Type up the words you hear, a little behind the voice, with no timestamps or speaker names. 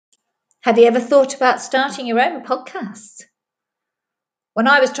Have you ever thought about starting your own podcast? When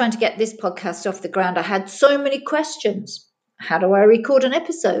I was trying to get this podcast off the ground, I had so many questions. How do I record an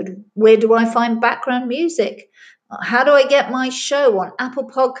episode? Where do I find background music? How do I get my show on Apple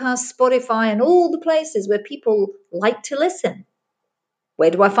Podcasts, Spotify, and all the places where people like to listen?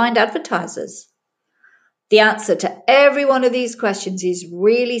 Where do I find advertisers? The answer to every one of these questions is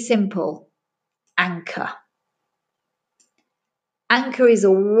really simple: Anchor. Anchor is a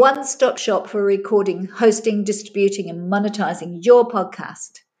one-stop shop for recording, hosting, distributing, and monetizing your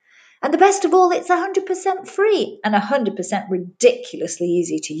podcast. And the best of all, it's 100% free and 100% ridiculously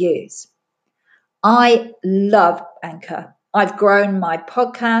easy to use. I love Anchor. I've grown my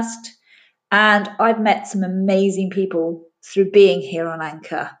podcast and I've met some amazing people through being here on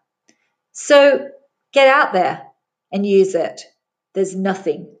Anchor. So get out there and use it. There's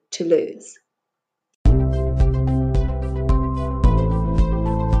nothing to lose.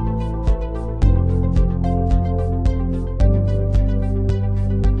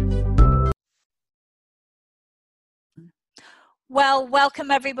 Well,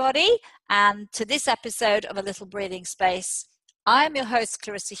 welcome everybody, and to this episode of A Little Breathing Space. I am your host,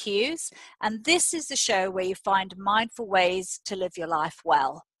 Clarissa Hughes, and this is the show where you find mindful ways to live your life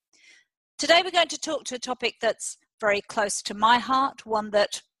well. Today we're going to talk to a topic that's very close to my heart, one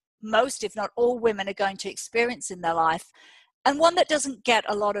that most, if not all, women are going to experience in their life, and one that doesn't get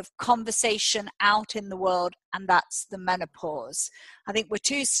a lot of conversation out in the world, and that's the menopause. I think we're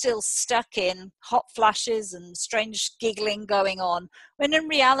too still stuck in hot flashes and strange giggling going on, when in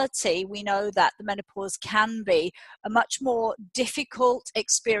reality we know that the menopause can be a much more difficult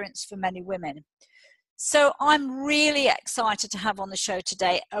experience for many women. So I'm really excited to have on the show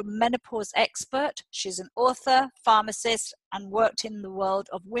today a menopause expert. She's an author, pharmacist, and worked in the world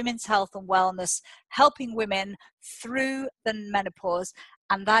of women's health and wellness, helping women through the menopause,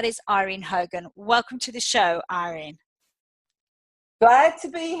 and that is Irene Hogan. Welcome to the show, Irene. Glad to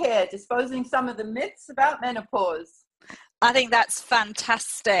be here, disposing some of the myths about menopause. I think that's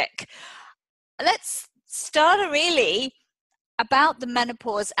fantastic. Let's start really about the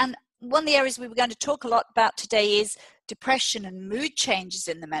menopause. And one of the areas we were going to talk a lot about today is depression and mood changes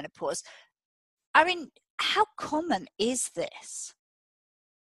in the menopause. Irene, how common is this?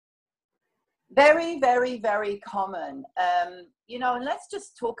 Very, very, very common. And let's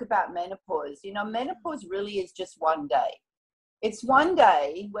just talk about menopause. Menopause really is just one day. It's one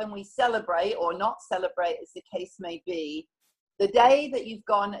day when we celebrate or not celebrate, as the case may be, the day that you've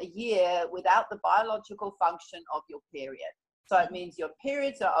gone a year without the biological function of your period. So it means your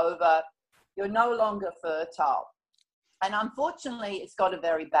periods are over, you're no longer fertile. And unfortunately, it's got a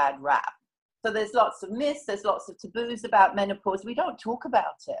very bad rap. So there's lots of myths, there's lots of taboos about menopause. We don't talk about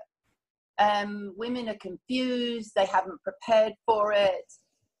it. Women are confused, they haven't prepared for it.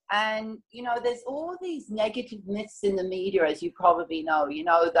 And, there's all these negative myths in the media, as you probably know,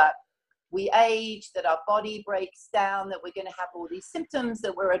 that we age, that our body breaks down, that we're going to have all these symptoms,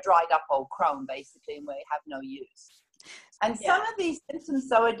 that we're a dried up old crone, basically, and we have no use. And some of these symptoms,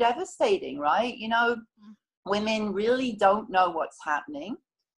 though, are devastating, right? Women really don't know what's happening.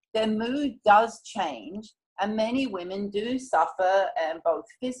 Their mood does change, and many women do suffer both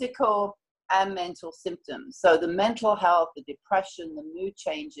physical and mental symptoms. So the mental health, the depression, the mood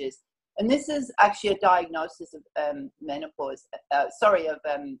changes. And this is actually a diagnosis of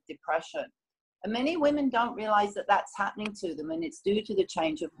depression. And many women don't realize that that's happening to them, and it's due to the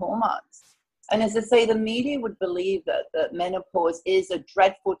change of hormones. And as I say, the media would believe that menopause is a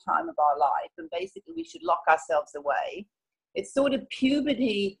dreadful time of our life, and basically we should lock ourselves away. It's sort of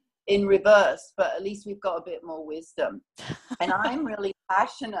puberty in reverse, but at least we've got a bit more wisdom. And I'm really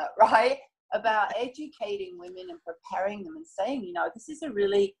passionate, right, about educating women and preparing them and saying, this is a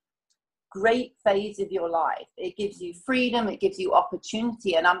really great phase of your life. It gives you freedom, it gives you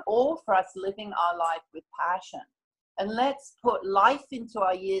opportunity, and I'm all for us living our life with passion. And let's put life into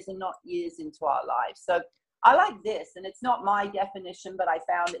our years and not years into our lives. So I like this, and it's not my definition, but I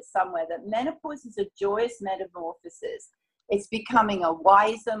found it somewhere, that menopause is a joyous metamorphosis. It's becoming a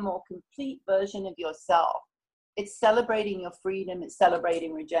wiser, more complete version of yourself. It's celebrating your freedom, it's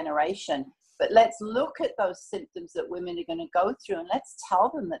celebrating regeneration. But let's look at those symptoms that women are going to go through, and let's tell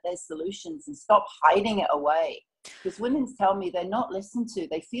them that there's solutions and stop hiding it away. Because women tell me they're not listened to.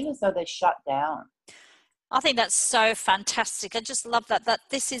 They feel as though they're shut down. I think that's so fantastic. I just love that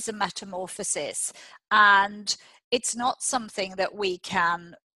this is a metamorphosis, and it's not something that we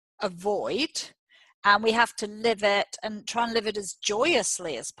can avoid, and we have to live it and try and live it as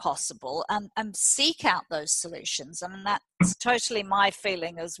joyously as possible, and seek out those solutions. I mean, that's totally my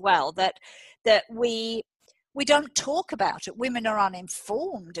feeling as well, that we we don't talk about it. Women are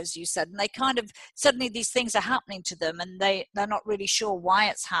uninformed, as you said, and they kind of, suddenly these things are happening to them, and they're not really sure why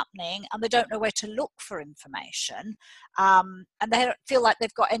it's happening, and they don't know where to look for information, and they don't feel like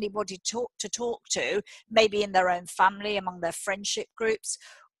they've got anybody to talk to, maybe in their own family, among their friendship groups,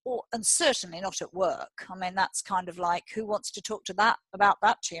 and certainly not at work. I mean, that's kind of like, who wants to talk about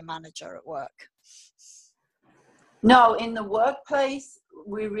that to your manager at work? No, in the workplace,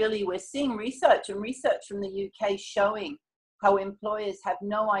 we're seeing research from the UK showing how employers have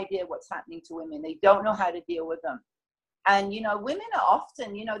no idea what's happening to women. They don't know how to deal with them. And, women are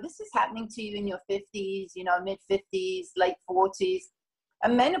often, this is happening to you in your 50s, mid 50s, late 40s.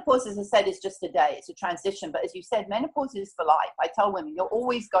 And menopause, as I said, is just a day. It's a transition. But as you said, menopause is for life. I tell women, you're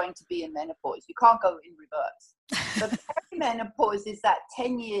always going to be in menopause. You can't go in reverse. But perimenopause is that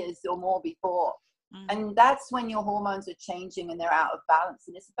 10 years or more before. And that's when your hormones are changing and they're out of balance.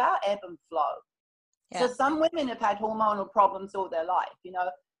 And it's about ebb and flow. Yeah. So some women have had hormonal problems all their life,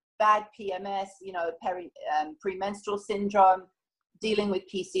 bad PMS, premenstrual syndrome, dealing with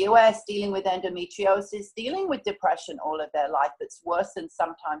PCOS, dealing with endometriosis, dealing with depression all of their life. That's worse than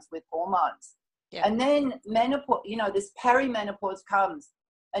sometimes with hormones. Yeah. And then menopause, this perimenopause comes.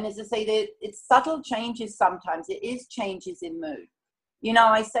 And as I say, it's subtle changes sometimes. It is changes in mood.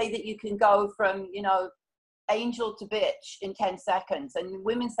 I say that you can go from, angel to bitch in 10 seconds. And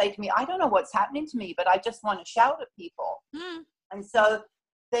women say to me, I don't know what's happening to me, but I just want to shout at people. And so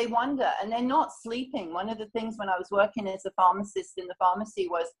they wonder, and they're not sleeping. One of the things when I was working as a pharmacist in the pharmacy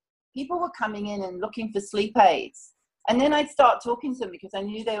was people were coming in and looking for sleep aids. And then I'd start talking to them because I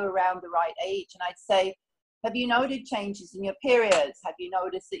knew they were around the right age. And I'd say, have you noted changes in your periods? Have you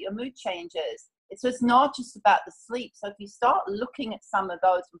noticed that your mood changes? So it's not just about the sleep. So if you start looking at some of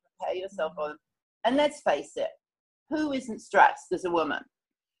those and prepare yourself for them, and let's face it, who isn't stressed as a woman?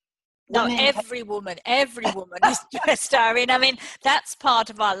 No, every woman is stressed, Irene. I mean, that's part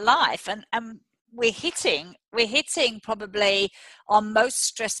of our life. And we're hitting probably our most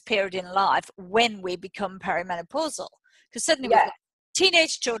stressed period in life when we become perimenopausal. Because suddenly we've got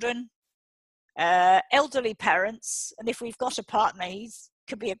teenage children, elderly parents, and if we've got a partner,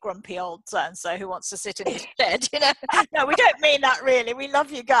 could be a grumpy old so-and-so who wants to sit in his shed, No, we don't mean that really. We love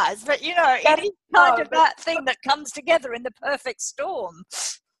you guys, but it is kind of that thing that comes together in the perfect storm.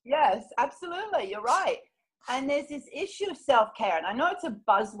 Yes, absolutely. You're right. And there's this issue of self-care, and I know it's a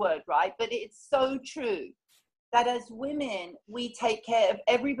buzzword, right? But it's so true that as women, we take care of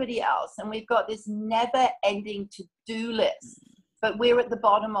everybody else, and we've got this never-ending to-do list, but we're at the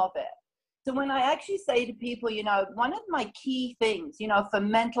bottom of it. So when I actually say to people, one of my key things, for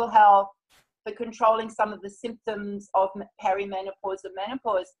mental health, for controlling some of the symptoms of perimenopause or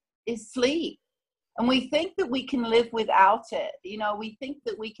menopause is sleep. And we think that we can live without it. We think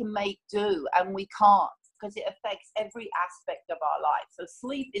that we can make do, and we can't, because it affects every aspect of our life. So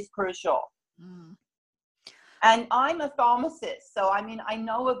sleep is crucial. And I'm a pharmacist, so I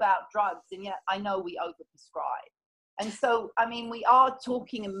know about drugs, and yet I know we overprescribe. And so, we are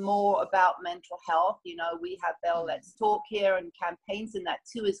talking more about mental health. We have Bell Let's Talk here and campaigns in that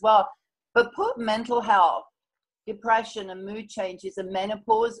too as well. But put mental health, depression and mood changes and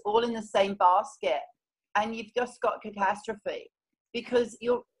menopause all in the same basket, and you've just got catastrophe. Because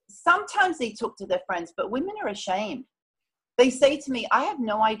sometimes they talk to their friends, but women are ashamed. They say to me, I have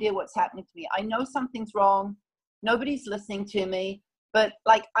no idea what's happening to me. I know something's wrong. Nobody's listening to me. But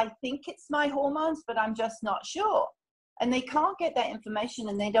I think it's my hormones, but I'm just not sure. And they can't get that information,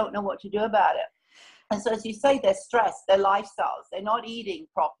 and they don't know what to do about it. And so, as you say, they're stressed, their lifestyles, they're not eating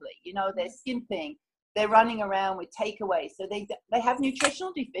properly, they're skimping, they're running around with takeaways. So they have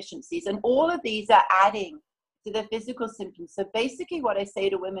nutritional deficiencies, and all of these are adding to their physical symptoms. So basically what I say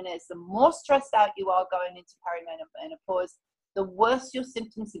to women is the more stressed out you are going into perimenopause, the worse your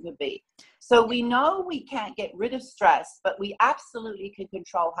symptoms are going to be. So we know we can't get rid of stress, but we absolutely can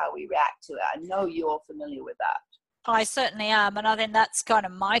control how we react to it. I know you're familiar with that. I certainly am, and I think that's kind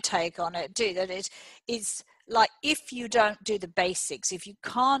of my take on it too, that it is like, if you don't do the basics, if you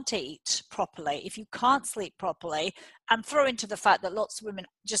can't eat properly, if you can't sleep properly, and throw into the fact that lots of women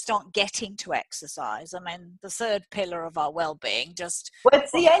just aren't getting to exercise. The third pillar of our well-being, well,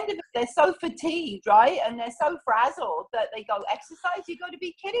 it's the end of it. They're so fatigued, right? And they're so frazzled that they go, exercise? You got to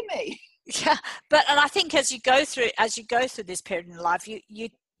be kidding me. Yeah, and I think as you go through this period in life,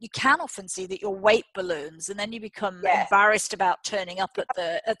 you can often see that your weight balloons, and then you become embarrassed about turning up at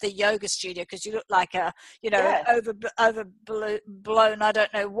the yoga studio because you look like a overblown I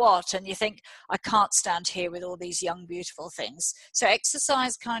don't know what, and you think, I can't stand here with all these young beautiful things. So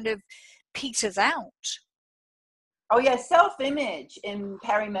exercise kind of peters out. Oh yeah, self-image in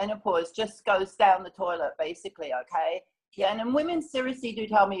perimenopause just goes down the toilet, basically. Okay. Yeah, and then women seriously do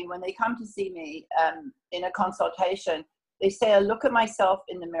tell me when they come to see me in a consultation, they say, I look at myself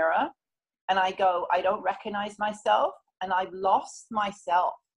in the mirror and I go, I don't recognize myself and I've lost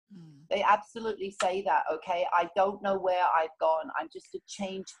myself. They absolutely say that. Okay, I don't know where I've gone. I'm just a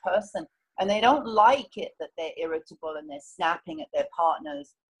changed person. And they don't like it that they're irritable and they're snapping at their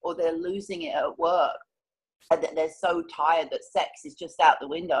partners or they're losing it at work. And that they're so tired that sex is just out the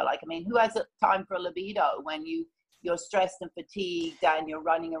window. Like, I mean, who has time for a libido when you're stressed and fatigued and you're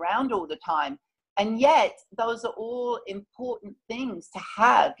running around all the time? And yet those are all important things to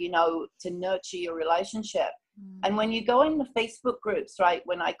have, you know, to nurture your relationship. And when you go in the Facebook groups, right,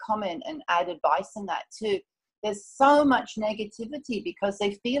 when I comment and add advice in that too, there's so much negativity because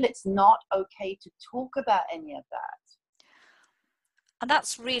they feel it's not okay to talk about any of that. And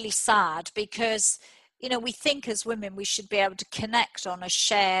that's really sad because, you know, we think as women we should be able to connect on a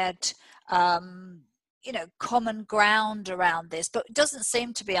shared, you know, common ground around this, but it doesn't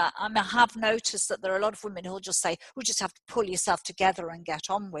seem to be. I have noticed that there are a lot of women who'll just say, "We just have to pull yourself together and get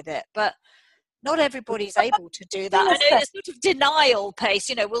on with it," but not everybody's able to do that. I know it's sort of denial pace,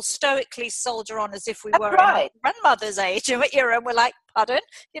 you know, we'll stoically soldier on as if we were in our grandmother's age and era, and we're like, pardon,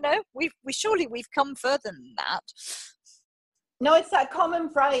 you know, we've come further than that. No, it's that common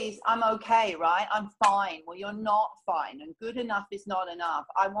phrase, I'm okay, right? I'm fine. Well, you're not fine, and good enough is not enough.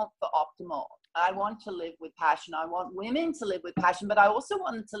 I want the optimal. I want to live with passion. I want women to live with passion, but I also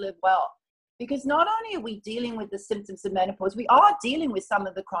want them to live well. Because not only are we dealing with the symptoms of menopause, we are dealing with some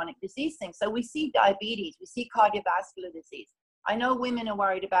of the chronic disease things. So we see diabetes, we see cardiovascular disease. I know women are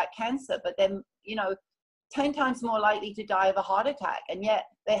worried about cancer, but then, you know, 10 times more likely to die of a heart attack. And yet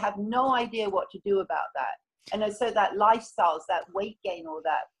they have no idea what to do about that. And so that lifestyles, that weight gain, all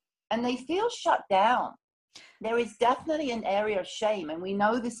that, and they feel shut down. There is definitely an area of shame. And we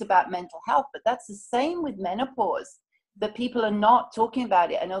know this about mental health, but that's the same with menopause, that people are not talking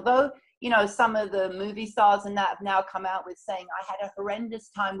about it. And although, you know, some of the movie stars and that have now come out with saying, I had a horrendous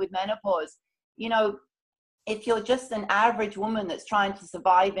time with menopause. You know, if you're just an average woman that's trying to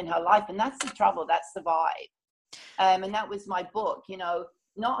survive in her life, and that's the trouble, that's survive. And that was my book, you know,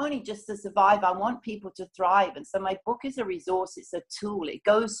 not only just to survive, I want people to thrive. And so my book is a resource, it's a tool. It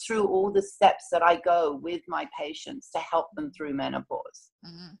goes through all the steps that I go with my patients to help them through menopause.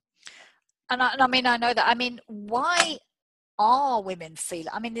 Mm-hmm. And I mean, I know that. I mean, why are women feel?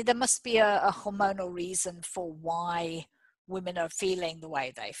 I mean, there must be a hormonal reason for why women are feeling the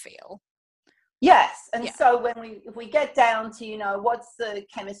way they feel. Yes. And so if we get down to, you know, what's the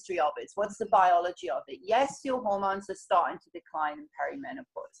chemistry of it? What's the biology of it? Yes, your hormones are starting to decline in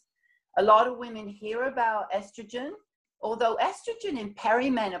perimenopause. A lot of women hear about estrogen, although estrogen in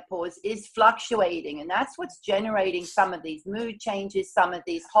perimenopause is fluctuating, and that's what's generating some of these mood changes, some of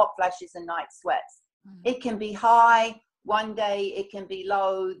these hot flashes and night sweats. It can be high one day, it can be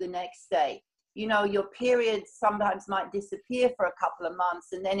low the next day. You know, your period sometimes might disappear for a couple of months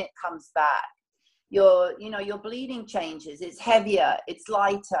and then it comes back. Your bleeding changes, it's heavier, it's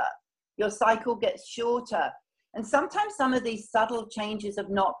lighter, your cycle gets shorter. And sometimes some of these subtle changes have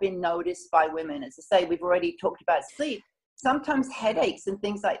not been noticed by women. As I say, we've already talked about sleep, sometimes headaches and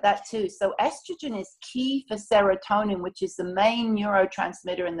things like that too. So estrogen is key for serotonin, which is the main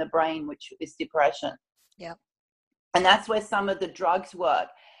neurotransmitter in the brain, which is depression. Yeah. And that's where some of the drugs work.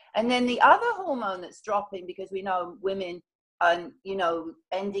 And then the other hormone that's dropping, because we know women you know,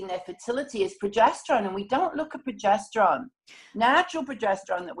 ending their fertility, is progesterone. And we don't look at progesterone. Natural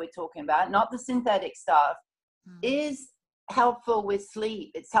progesterone that we're talking about, not the synthetic stuff, is helpful with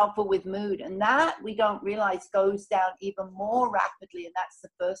sleep. It's helpful with mood. And that we don't realize goes down even more rapidly. And that's the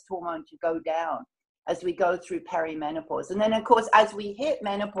first hormone to go down as we go through perimenopause. And then, of course, as we hit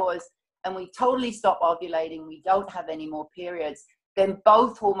menopause and we totally stop ovulating, we don't have any more periods, then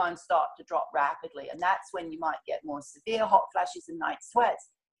both hormones start to drop rapidly. And that's when you might get more severe hot flashes and night sweats.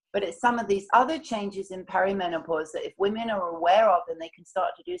 But it's some of these other changes in perimenopause that if women are aware of, then they can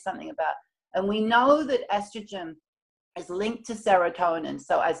start to do something about. And we know that estrogen is linked to serotonin.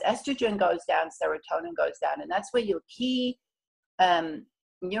 So as estrogen goes down, serotonin goes down. And that's where your key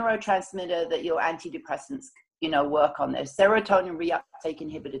neurotransmitter that your antidepressants, you know, work on. There's serotonin reuptake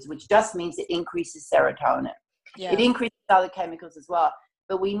inhibitors, which just means it increases serotonin. Yeah. It increases other chemicals as well.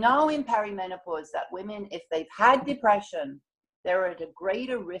 But we know in perimenopause that women, if they've had depression, they're at a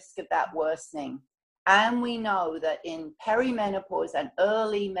greater risk of that worsening. And we know that in perimenopause and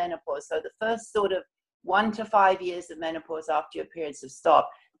early menopause, so the first sort of 1 to 5 years of menopause after your periods have stopped,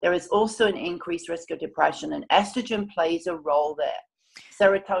 there is also an increased risk of depression, and estrogen plays a role there.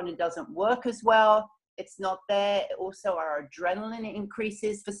 Serotonin doesn't work as well. It's not there. Also, our adrenaline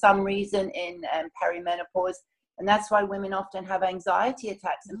increases for some reason in perimenopause. And that's why women often have anxiety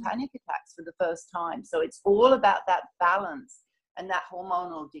attacks and panic attacks for the first time. So it's all about that balance and that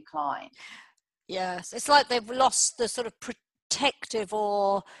hormonal decline. Yes, it's like they've lost the sort of protective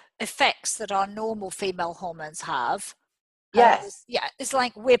or effects that our normal female hormones have. Yes. It's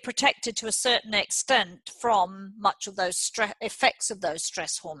like we're protected to a certain extent from much of those effects of those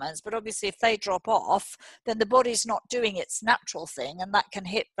stress hormones. But obviously, if they drop off, then the body's not doing its natural thing, and that can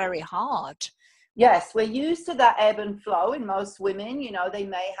hit very hard. Yes, we're used to that ebb and flow in most women. You know, they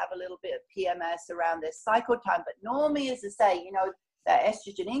may have a little bit of PMS around their cycle time, but normally, as I say, you know, that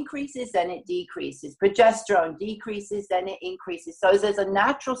estrogen increases, then it decreases. Progesterone decreases, then it increases. So there's a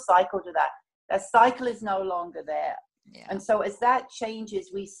natural cycle to that. That cycle is no longer there. Yeah. And so as that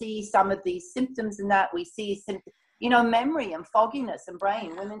changes, we see some of these symptoms in that. We see, you know, memory and fogginess and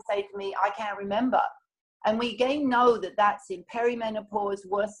brain. Women say to me, I can't remember. And we again know that that's in perimenopause,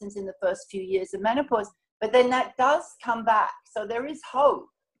 worsens in the first few years of menopause. But then that does come back. So there is hope.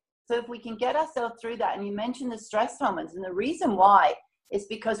 So if we can get ourselves through that, and you mentioned the stress hormones, and the reason why is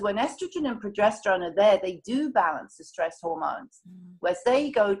because when estrogen and progesterone are there, they do balance the stress hormones. Whereas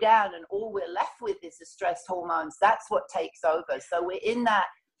they go down and all we're left with is the stress hormones. That's what takes over. So we're in that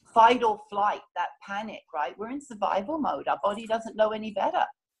fight or flight, that panic, right? We're in survival mode. Our body doesn't know any better.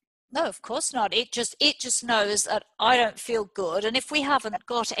 No, of course not. It just knows that I don't feel good. And if we haven't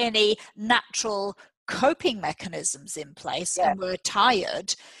got any natural coping mechanisms in place and we're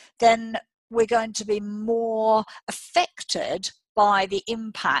tired, then we're going to be more affected by the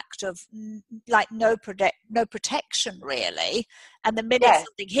impact of like no protection really. And the minute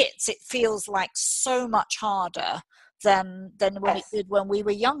something hits, it feels like so much harder than when it did when we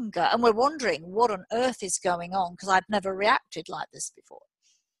were younger. And we're wondering what on earth is going on, because I've never reacted like this before.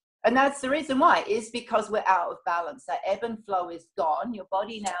 And that's the reason why, is because we're out of balance. That ebb and flow is gone. Your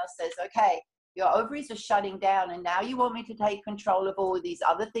body now says, okay, your ovaries are shutting down, and now you want me to take control of all of these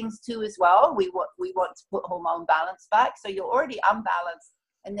other things too as well. We want to put hormone balance back. So you're already unbalanced,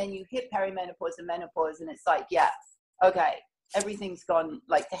 and then you hit perimenopause and menopause, and it's like, okay, everything's gone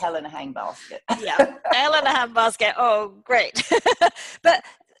like to hell in a handbasket. Yeah, hell in a handbasket. Oh, great. But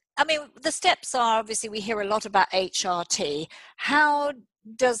I mean, the steps are, obviously, we hear a lot about HRT. How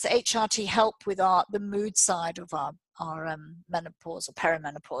does HRT help with the mood side of our menopause or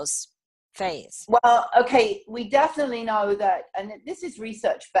perimenopause phase? Well, okay, we definitely know that, and this is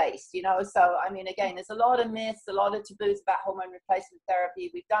research based, you know, so I mean, again, there's a lot of myths, a lot of taboos about hormone replacement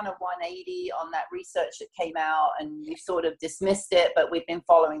therapy. We've done a 180 on that research that came out, and we've sort of dismissed it, but we've been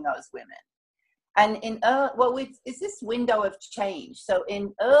following those women. And it's this window of change. So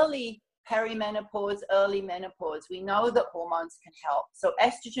in early perimenopause, early menopause, we know that hormones can help. So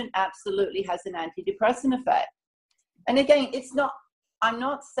estrogen absolutely has an antidepressant effect. And again, I'm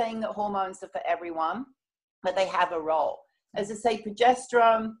not saying that hormones are for everyone, but they have a role. As I say,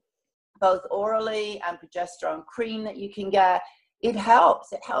 progesterone, both orally and progesterone cream that you can get, it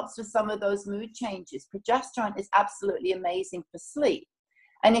helps. It helps with some of those mood changes. Progesterone is absolutely amazing for sleep.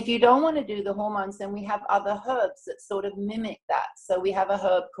 And if you don't want to do the hormones, then we have other herbs that sort of mimic that. So we have a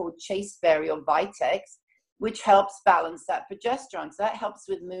herb called chasteberry or vitex, which helps balance that progesterone. So that helps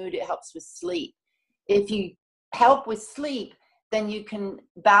with mood. It helps with sleep. If you help with sleep, then you can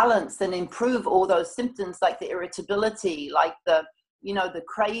balance and improve all those symptoms like the irritability, like the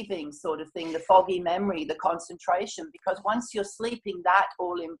craving sort of thing, the foggy memory, the concentration, because once you're sleeping, that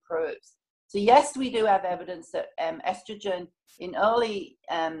all improves. So yes, we do have evidence that estrogen in early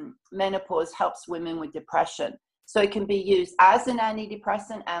menopause helps women with depression. So it can be used as an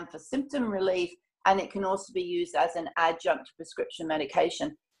antidepressant and for symptom relief, and it can also be used as an adjunct to prescription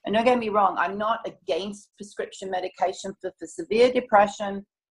medication. And don't get me wrong, I'm not against prescription medication for severe depression.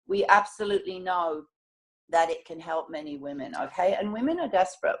 We absolutely know that it can help many women, okay? And women are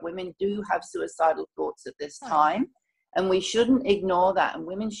desperate. Women do have suicidal thoughts at this time. And we shouldn't ignore that. And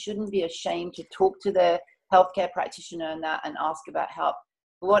women shouldn't be ashamed to talk to their healthcare practitioner and ask about help.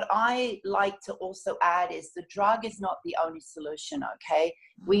 But what I like to also add is the drug is not the only solution, okay?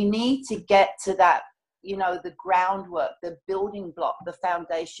 We need to get to that, you know, the groundwork, the building block, the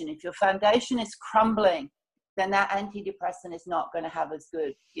foundation. If your foundation is crumbling, then that antidepressant is not going to have as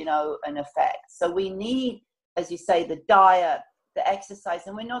good, you know, an effect. So we need, as you say, the diet, the exercise,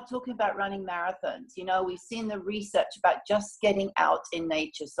 and we're not talking about running marathons. You know, we've seen the research about just getting out in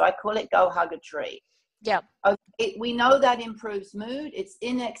nature. So I call it go hug a tree. Yeah. We know that improves mood. It's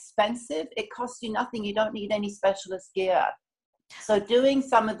inexpensive. It costs you nothing. You don't need any specialist gear. So doing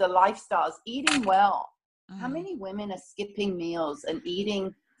some of the lifestyles, eating well. How many women are skipping meals and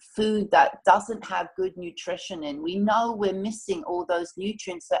eating food that doesn't have good nutrition in, we know we're missing all those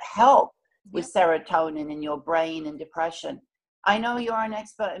nutrients that help with serotonin in your brain and depression. I know you're an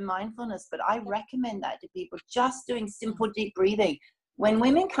expert in mindfulness, but I recommend that to people, just doing simple deep breathing. When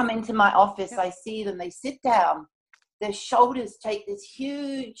women come into my office, I see them, they sit down, their shoulders take this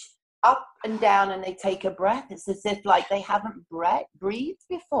huge up and down, and they take a breath. It's as if like they haven't breathed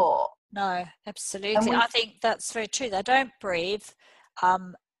before. No, absolutely. I think that's very true. They don't breathe.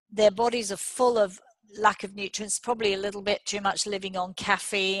 Their bodies are full of lack of nutrients, probably a little bit too much living on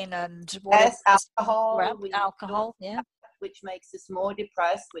caffeine and whatever. Yes, alcohol, yeah. Which makes us more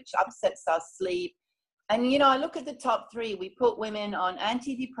depressed, which upsets our sleep. And, I look at the top 3. We put women on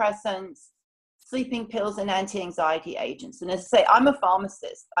antidepressants, sleeping pills, and anti-anxiety agents. And as I say, I'm a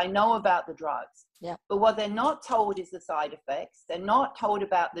pharmacist. I know about the drugs. Yeah. But what they're not told is the side effects. They're not told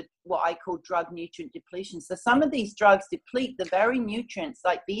about what I call drug nutrient depletion. So some of these drugs deplete the very nutrients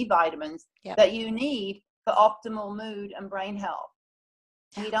like B vitamins that you need for optimal mood and brain health.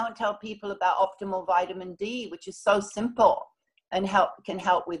 We don't tell people about optimal vitamin D, which is so simple and can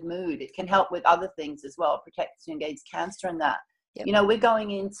help with mood. It can help with other things as well, protects you against cancer and that. Yep. We're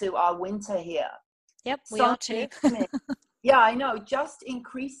going into our winter here. Yep, we are too. Yeah, I know. Just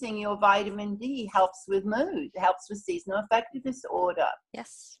increasing your vitamin D helps with mood, helps with seasonal affective disorder.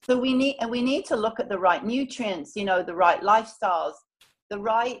 Yes. So we need to look at the right nutrients, the right lifestyles, the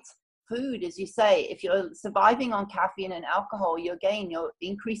right food, as you say. If you're surviving on caffeine and alcohol, you're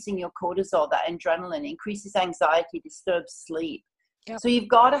increasing your cortisol, that adrenaline, increases anxiety, disturbs sleep. Yep. So you've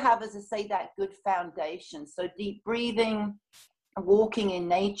got to have, as I say, that good foundation. So deep breathing, walking in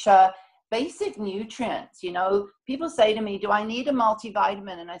nature, basic nutrients. People say to me, do I need a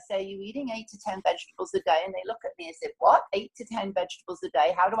multivitamin? And I say, are you eating 8 to 10 vegetables a day? And they look at me and say, what? 8 to 10 vegetables a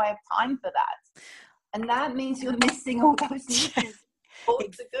day? How do I have time for that? And that means you're missing all those nutrients.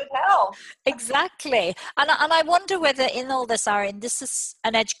 To good health. Exactly. And I wonder whether in all this, Irene, this is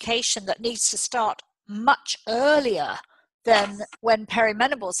an education that needs to start much earlier than when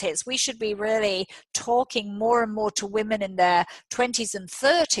perimenopause hits. We should be really talking more and more to women in their 20s and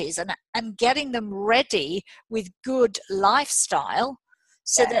 30s and getting them ready with good lifestyle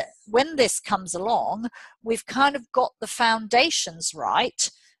so that when this comes along, we've kind of got the foundations right.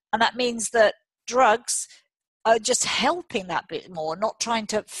 And that means that drugs are just helping that bit more, not trying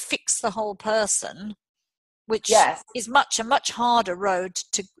to fix the whole person, which is a much harder road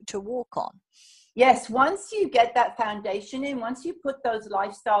to walk on. Yes, once you get that foundation in, once you put those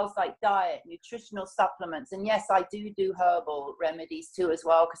lifestyles like diet, nutritional supplements, and yes, I do herbal remedies too as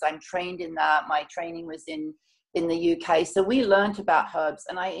well, because I'm trained in that. My training was in the UK. So we learned about herbs,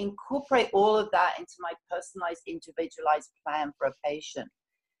 and I incorporate all of that into my personalized, individualized plan for a patient.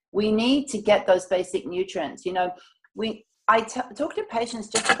 We need to get those basic nutrients. I talk to patients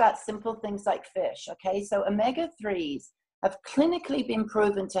just about simple things like fish. Okay, so omega-3s have clinically been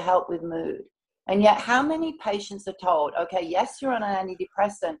proven to help with mood. And yet how many patients are told, okay, yes, you're on an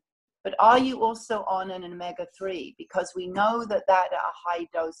antidepressant, but are you also on an omega-3? Because we know that at a high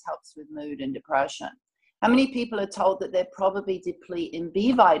dose helps with mood and depression. How many people are told that they're probably deplete in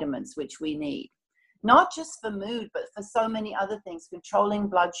B vitamins, which we need? Not just for mood, but for so many other things, controlling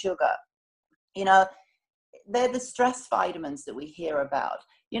blood sugar. They're the stress vitamins that we hear about.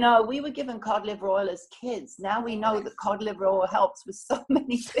 We were given cod liver oil as kids. Now we know that cod liver oil helps with so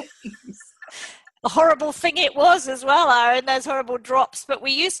many things. A horrible thing it was as well, Aaron, those horrible drops, but we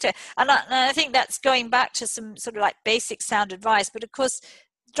used to. And I think that's going back to some sort of like basic sound advice. But of course,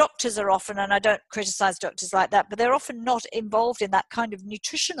 doctors are often, and I don't criticize doctors like that, but they're often not involved in that kind of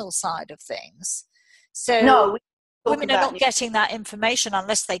nutritional side of things. So women are not getting that information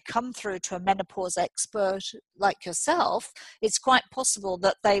unless they come through to a menopause expert like yourself. It's quite possible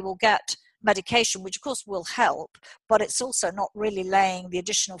that they will get medication, which of course will help, but it's also not really laying the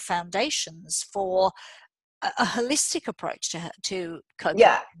additional foundations for a holistic approach to coping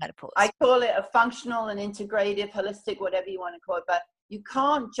with menopause. I call it a functional and integrative, holistic, whatever you want to call it, but you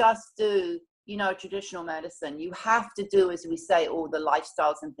can't just do traditional medicine. You have to do, as we say, all the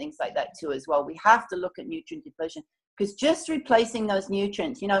lifestyles and things like that too as well. We have to look at nutrient depletion, because just replacing those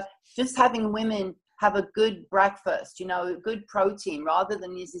nutrients, just having women have a good breakfast, good protein, rather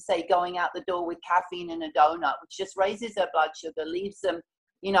than, as you say, going out the door with caffeine and a donut, which just raises their blood sugar, leaves them,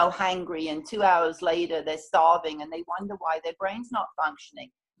 hangry, and 2 hours later they're starving and they wonder why their brain's not functioning.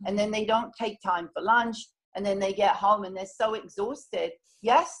 And then they don't take time for lunch, and then they get home and they're so exhausted.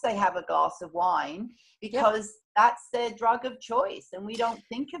 Yes, they have a glass of wine because that's their drug of choice, and we don't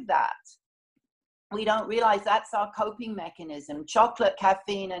think of that. We don't realize that's our coping mechanism. Chocolate,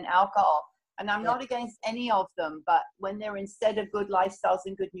 caffeine, and alcohol. And I'm not against any of them, but when they're instead of good lifestyles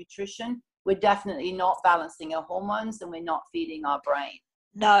and good nutrition, we're definitely not balancing our hormones and we're not feeding our brain.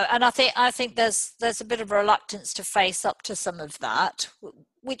 No, and I think there's a bit of a reluctance to face up to some of that,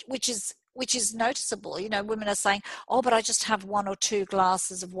 which is noticeable. You know, women are saying, "Oh, but I just have 1 or 2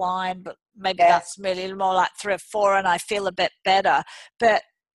 glasses of wine, but maybe that's really more like 3 or 4, and I feel a bit better."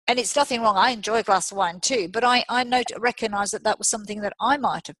 And it's nothing wrong. I enjoy a glass of wine too, but I recognize that was something that I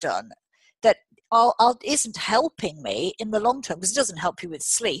might have done that isn't helping me in the long term, because it doesn't help you with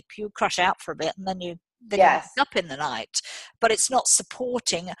sleep. You crash out for a bit, and then you wake up in the night, but it's not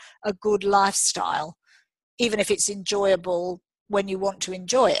supporting a good lifestyle, even if it's enjoyable when you want to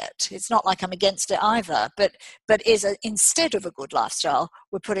enjoy it. It's not like I'm against it either, but instead of a good lifestyle,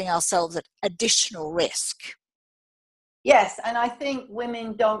 we're putting ourselves at additional risk. Yes, and I think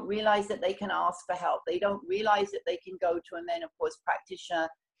women don't realize that they can ask for help. They don't realize that they can go to a menopause practitioner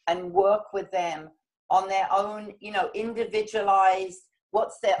and work with them on their own, you know, individualized,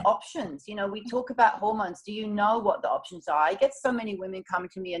 what's their options. You know, we talk about hormones. Do you know what the options are? I get so many women coming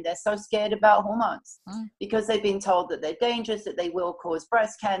to me and they're so scared about hormones because they've been told that they're dangerous, that they will cause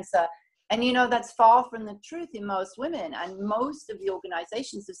breast cancer. And, you know, that's far from the truth in most women. And most of the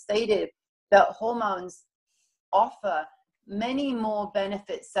organizations have stated that hormones offer many more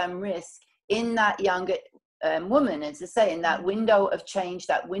benefits than risk in that younger woman, as I say, in that window of change,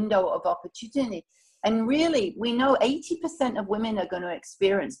 that window of opportunity. And really, we know 80% of women are going to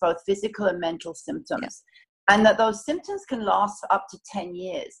experience both physical and mental symptoms, and that those symptoms can last for up to 10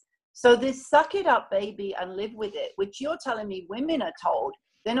 years. So this suck it up, baby, and live with it, which you're telling me women are told.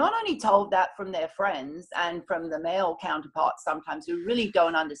 They're not only told that from their friends and from the male counterparts sometimes, who really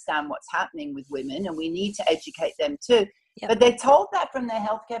don't understand what's happening with women, and we need to educate them too. But they're told that from their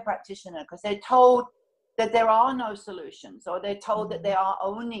healthcare practitioner, because they're told that there are no solutions, or they're told that there are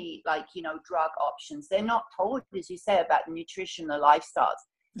only, like, you know, drug options. They're not told, as you say, about nutrition, the lifestyles.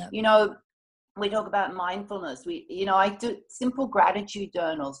 No. You know, we talk about mindfulness. I do simple gratitude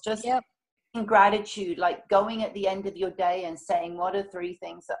journals, just in gratitude, like going at the end of your day and saying, what are 3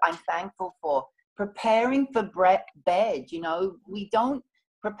 things that I'm thankful for? Preparing for bed. You know, we don't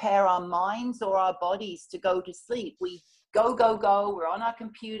prepare our minds or our bodies to go to sleep. We go. We're on our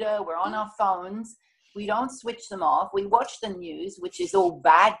computer, we're on our phones. We don't switch them off. We watch the news, which is all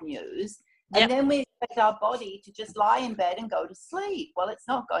bad news. And then we expect our body to just lie in bed and go to sleep. Well, it's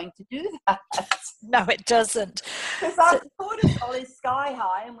not going to do that. No, it doesn't. Because our cortisol is sky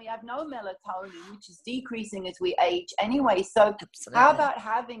high and we have no melatonin, which is decreasing as we age anyway. So how about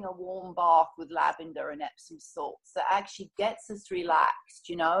having a warm bath with lavender and Epsom salts that actually gets us relaxed,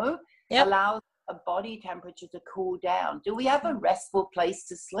 you know, allows a body temperature to cool down? Do we have a restful place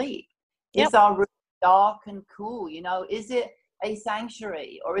to sleep? Is our room dark and cool? You know, is it a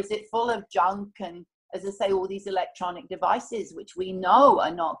sanctuary, or is it full of junk and, as I say, all these electronic devices which we know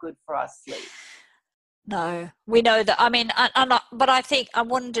are not good for our sleep? No, we know that. I mean, but I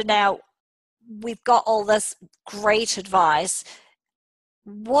wonder now, we've got all this great advice.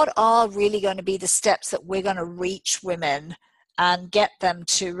 What are really going to be the steps that we're going to reach women and get them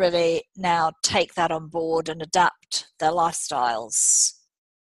to really now take that on board and adapt their lifestyles?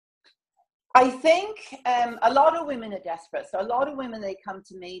 I think a lot of women are desperate. So a lot of women, they come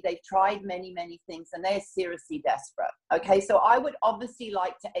to me, they've tried many, many things, and they're seriously desperate. Okay, so I would obviously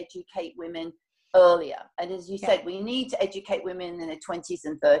like to educate women earlier. And as you said, we need to educate women in their 20s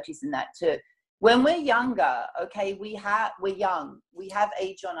and 30s and that too. When we're younger, okay, we're young, we have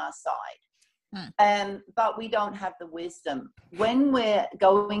age on our side. But we don't have the wisdom. When we're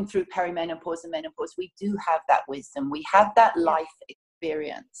going through perimenopause and menopause, we do have that wisdom. We have that life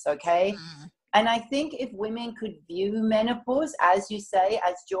experience, okay? And I think if women could view menopause, as you say,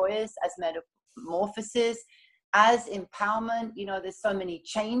 as joyous, as metamorphosis, as empowerment, you know, there's so many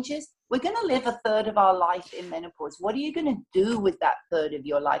changes. We're going to live a third of our life in menopause. What are you going to do with that third of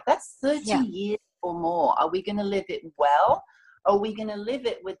your life? That's 30 years or more. Are we going to live it well? Or are we going to live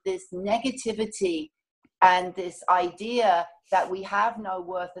it with this negativity and this idea that we have no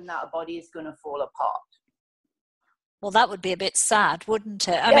worth and that our body is going to fall apart? Well, that would be a bit sad, wouldn't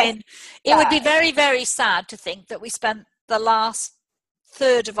it? I mean, it would be very, very sad to think that we spent the last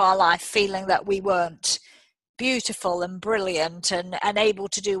third of our life feeling that we weren't beautiful and brilliant and able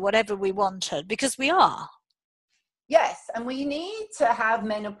to do whatever we wanted, because we are. Yes, and we need to have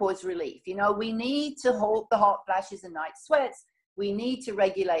menopause relief. You know, we need to halt the hot flashes and night sweats. We need to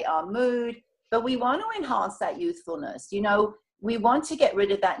regulate our mood, but we want to enhance that youthfulness. You know, we want to get rid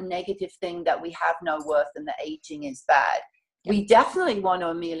of that negative thing that we have no worth and that aging is bad. We definitely want to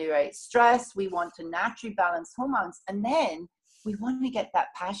ameliorate stress. We want to naturally balance hormones. And then we want to get that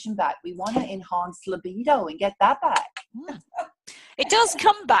passion back. We want to enhance libido and get that back. It does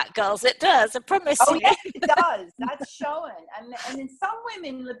come back, girls. It does. I promise Oh, you. yes, it does. That's shown. And in some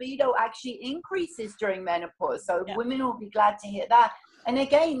women, libido actually increases during menopause. So women will be glad to hear that. And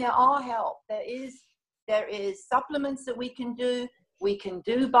again, there are help. There is supplements that we can do. We can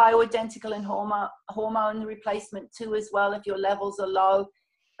do bioidentical and hormone replacement too as well if your levels are low.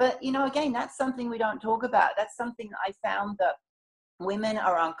 But, again, that's something we don't talk about. That's something I found that women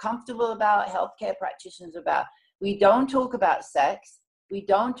are uncomfortable about, healthcare practitioners about. We don't talk about sex. We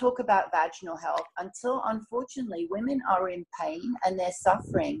don't talk about vaginal health until, unfortunately, women are in pain and they're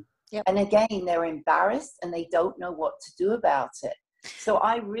suffering. Yep. And again, they're embarrassed and they don't know what to do about it. So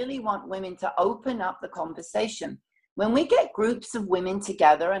I really want women to open up the conversation. When we get groups of women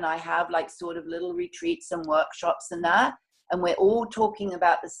together, and I have like sort of little retreats and workshops and that, and we're all talking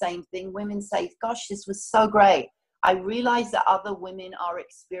about the same thing, women say, gosh, this was so great. I realize that other women are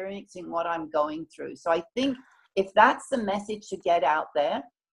experiencing what I'm going through. So I think if that's the message to get out there,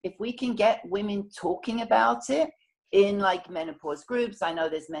 if we can get women talking about it in like menopause groups, I know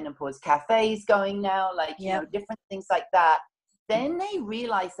there's menopause cafes going now, like, different things like that, then they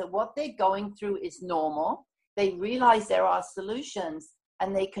realize that what they're going through is normal. They realize there are solutions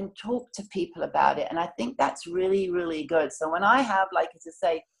and they can talk to people about it. And I think that's really, really good. So when I have, like, as I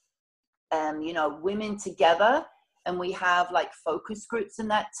say, women together, and we have like focus groups and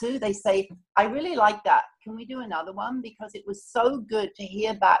that too, they say, I really like that. Can we do another one? Because it was so good to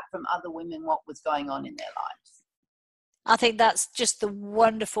hear back from other women what was going on in their lives. I think that's just the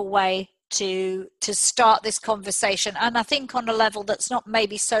wonderful way to start this conversation. And I think on a level that's not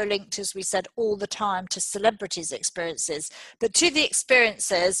maybe so linked, as we said, all the time to celebrities' experiences, but to the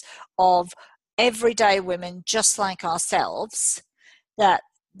experiences of everyday women just like ourselves, that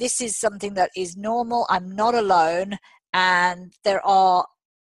this is something that is normal. I'm not alone. And there are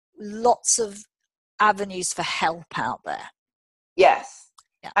lots of avenues for help out there. Yes.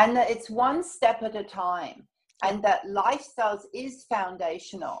 Yeah. And that it's one step at a time. And that lifestyles is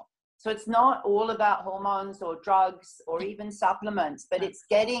foundational. So it's not all about hormones or drugs or even supplements, but it's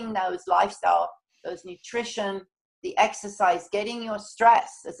getting those lifestyle, those nutrition, the exercise, getting your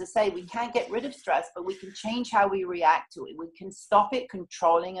stress. As I say, we can't get rid of stress, but we can change how we react to it. We can stop it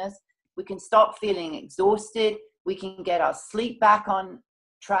controlling us. We can stop feeling exhausted. We can get our sleep back on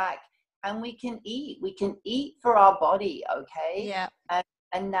track, and we can eat. We can eat for our body, okay? Yeah.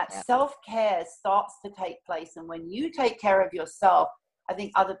 And that self-care starts to take place. And when you take care of yourself, I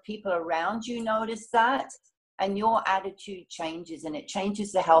think other people around you notice that, and your attitude changes, and it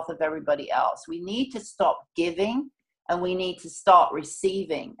changes the health of everybody else. We need to stop giving, and we need to start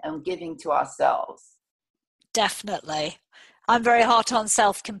receiving and giving to ourselves. Definitely. I'm very hard on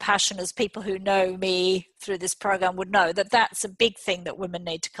self-compassion, as people who know me through this program would know that that's a big thing that women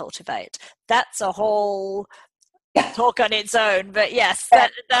need to cultivate. That's a whole talk on its own, but yes,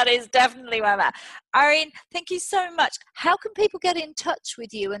 that is definitely where I'm at. Irene, thank you so much. How can people get in touch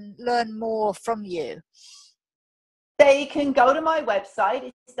with you and learn more from you? They can go to my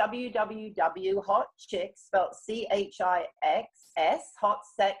website. It's www.hotchicks, spelled CHIXS,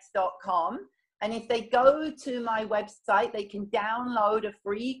 hotsex.com. And if they go to my website, they can download a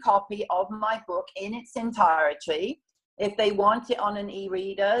free copy of my book in its entirety. If they want it on an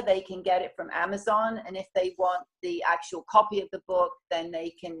e-reader, they can get it from Amazon. And if they want the actual copy of the book, then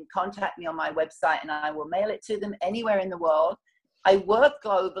they can contact me on my website and I will mail it to them anywhere in the world. I work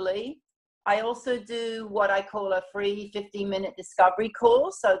globally. I also do what I call a free 15-minute discovery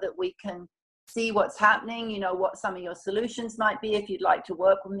call so that we can see what's happening, what some of your solutions might be if you'd like to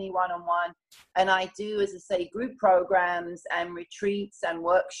work with me one-on-one. And I do, as I say, group programs and retreats and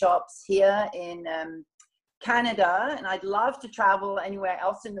workshops here in Canada, and I'd love to travel anywhere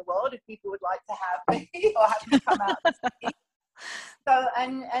else in the world if people would like to have me or have me come out and speak. So,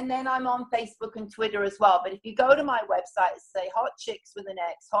 and then I'm on Facebook and Twitter as well. But if you go to my website, say hotchicks with an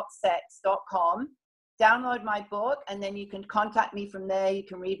X, hotsex.com, download my book, and then you can contact me from there. You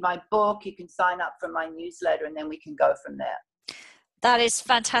can read my book, you can sign up for my newsletter, and then we can go from there. That is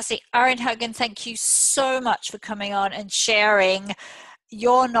fantastic. Irene Hogan, thank you so much for coming on and sharing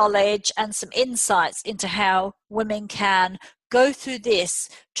your knowledge and some insights into how women can go through this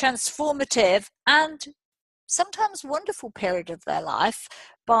transformative and sometimes wonderful period of their life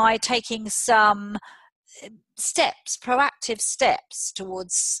by taking some steps, proactive steps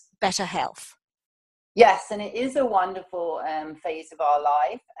towards better health. Yes, and it is a wonderful phase of our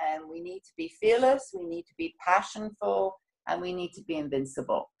life, and we need to be fearless, we need to be passionful, and we need to be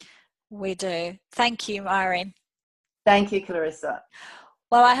invincible. We do. Thank you, Irene. Thank you, Clarissa.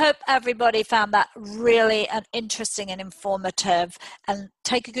 Well, I hope everybody found that really interesting and informative. And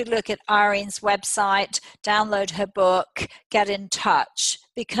take a good look at Irene's website, download her book, get in touch,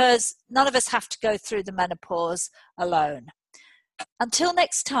 because none of us have to go through the menopause alone. Until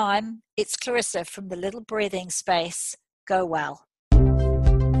next time, it's Clarissa from the Little Breathing Space. Go well.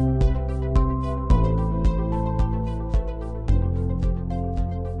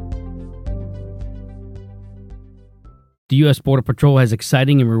 The U.S. Border Patrol has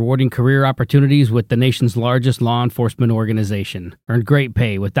exciting and rewarding career opportunities with the nation's largest law enforcement organization. Earn great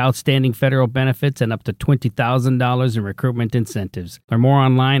pay with outstanding federal benefits and up to $20,000 in recruitment incentives. Learn more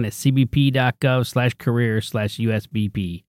online at cbp.gov/career/USBP.